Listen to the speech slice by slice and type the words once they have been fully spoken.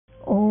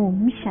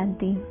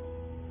शांति।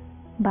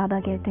 बाबा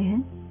कहते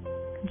हैं,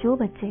 जो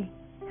बच्चे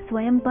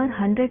स्वयं पर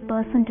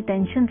 100%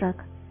 अटेंशन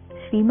रख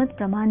श्रीमद्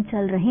प्रमाण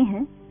चल रहे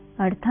हैं,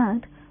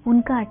 अर्थात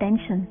उनका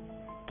अटेंशन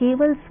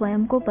केवल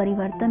स्वयं को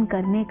परिवर्तन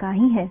करने का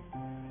ही है,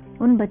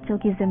 उन बच्चों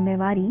की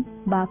जिम्मेवारी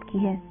बाप की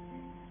है,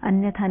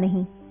 अन्यथा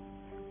नहीं।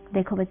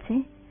 देखो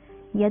बच्चे,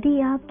 यदि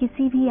आप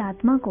किसी भी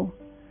आत्मा को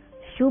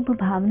शुभ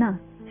भावना,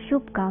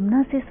 शुभ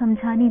कामना से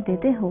समझानी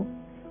देते हो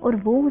और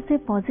वो उसे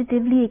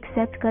पॉजिटिवली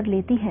एक्सेप्ट कर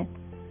लेती है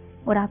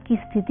और आपकी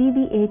स्थिति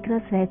भी एक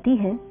रस रहती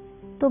है,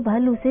 तो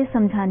भल उसे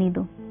समझानी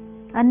दो,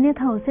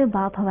 अन्यथा उसे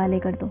बाप हवाले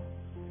कर दो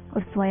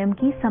और स्वयं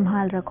की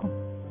संभाल रखो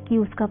कि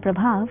उसका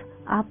प्रभाव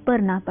आप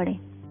पर ना पड़े।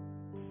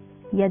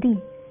 यदि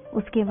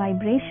उसके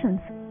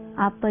वाइब्रेशंस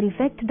आप पर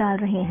इफेक्ट डाल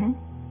रहे हैं,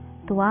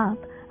 तो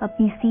आप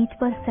अपनी सीट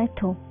पर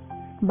सेट हो,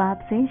 बाप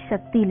से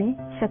शक्ति ले,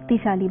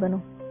 शक्तिशाली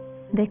बनो।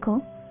 देखो,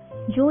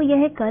 जो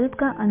यह कल्प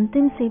का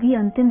अंतिम से भी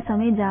अंतिम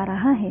समय जा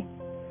रहा है,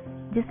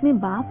 जिसमें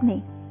बाप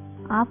ने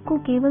आपको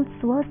केवल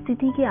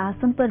स्वस्थिति के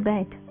आसन पर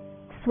बैठ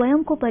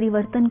स्वयं को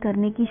परिवर्तन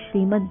करने की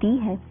श्रीमत दी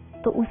है,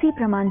 तो उसी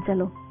प्रमाण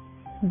चलो।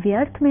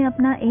 व्यर्थ में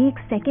अपना 1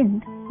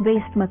 सेकंड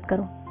वेस्ट मत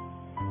करो,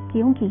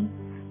 क्योंकि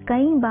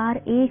कई बार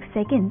 1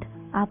 सेकंड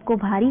आपको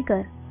भारी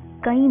कर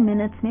कई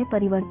मिनट्स में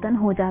परिवर्तन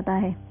हो जाता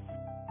है।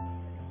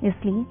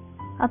 इसलिए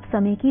अब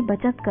समय की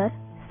बचत कर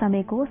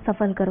समय को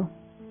सफल करो।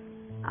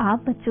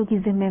 आप बच्चों की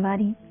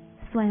जिम्मेवारी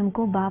स्वयं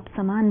को बाप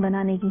समान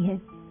बनाने की है,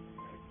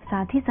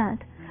 साथ ही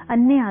साथ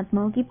अन्य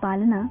आत्माओं की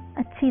पालना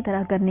अच्छी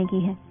तरह करने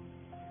की है।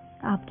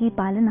 आपकी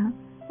पालना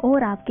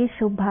और आपके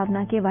शुभ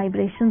भावना के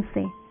वाइब्रेशन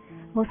से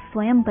वो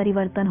स्वयं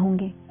परिवर्तन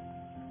होंगे।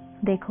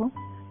 देखो,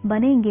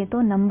 बनेंगे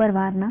तो नंबर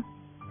वार ना,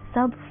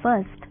 सब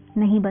फर्स्ट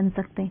नहीं बन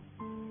सकते।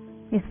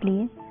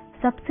 इसलिए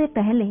सबसे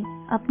पहले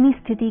अपनी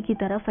स्थिति की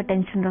तरफ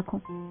अटेंशन रखो।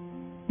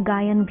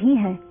 गायन भी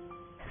है,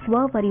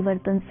 स्व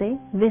परिवर्तन से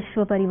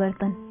विश्व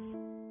परिवर्तन।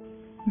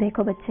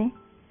 देखो बच्चे,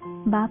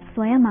 बाप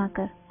स्वयं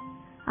आकर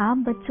आप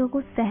बच्चों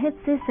को सहज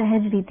से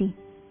सहज रीति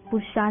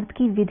पुरुषार्थ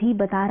की विधि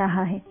बता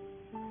रहा है,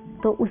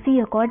 तो उसी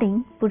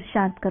अकॉर्डिंग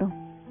पुरुषार्थ करो,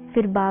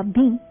 फिर बाप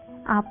भी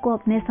आपको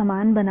अपने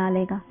समान बना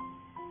लेगा।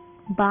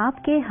 बाप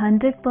के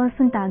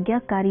 100%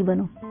 आज्ञाकारी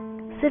बनो,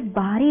 सिर्फ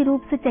बाहरी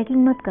रूप से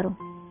चेकिंग मत करो।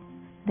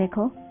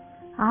 देखो,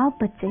 आप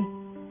बच्चे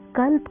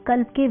कल्प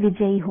कल्प के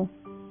विजयी हो,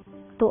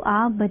 तो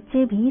आप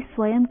बच्चे भी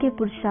स्वयं के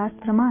पुरुषार्थ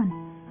प्रमाण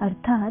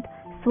अर्थात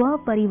स्व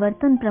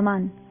परिवर्तन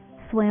प्रमाण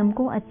स्वयं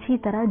को अच्छी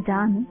तरह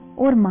जान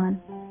और मान,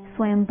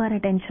 स्वयं पर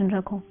अटेंशन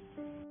रखो।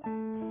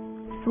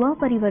 स्व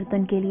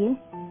परिवर्तन के लिए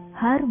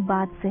हर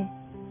बात से,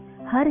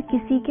 हर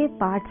किसी के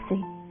पाठ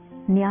से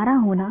न्यारा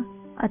होना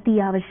अति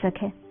आवश्यक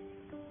है।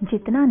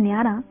 जितना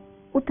न्यारा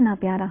उतना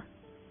प्यारा,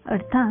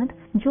 अर्थात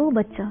जो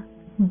बच्चा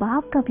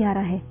बाप का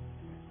प्यारा है,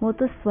 वो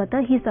तो स्वतः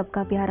ही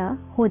सबका प्यारा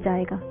हो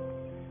जाएगा।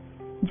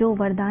 जो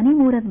वरदानी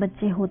मूर्त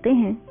बच्चे होते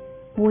हैं,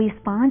 वो इस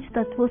 5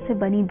 तत्वों से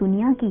बनी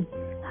दुनिया की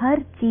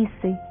हर चीज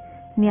से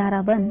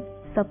न्यारा बन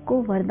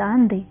सबको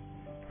वरदान दे,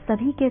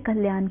 सभी के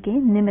कल्याण के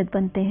निमित्त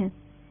बनते हैं।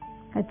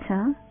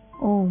 अच्छा,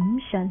 ओम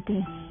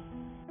शांति।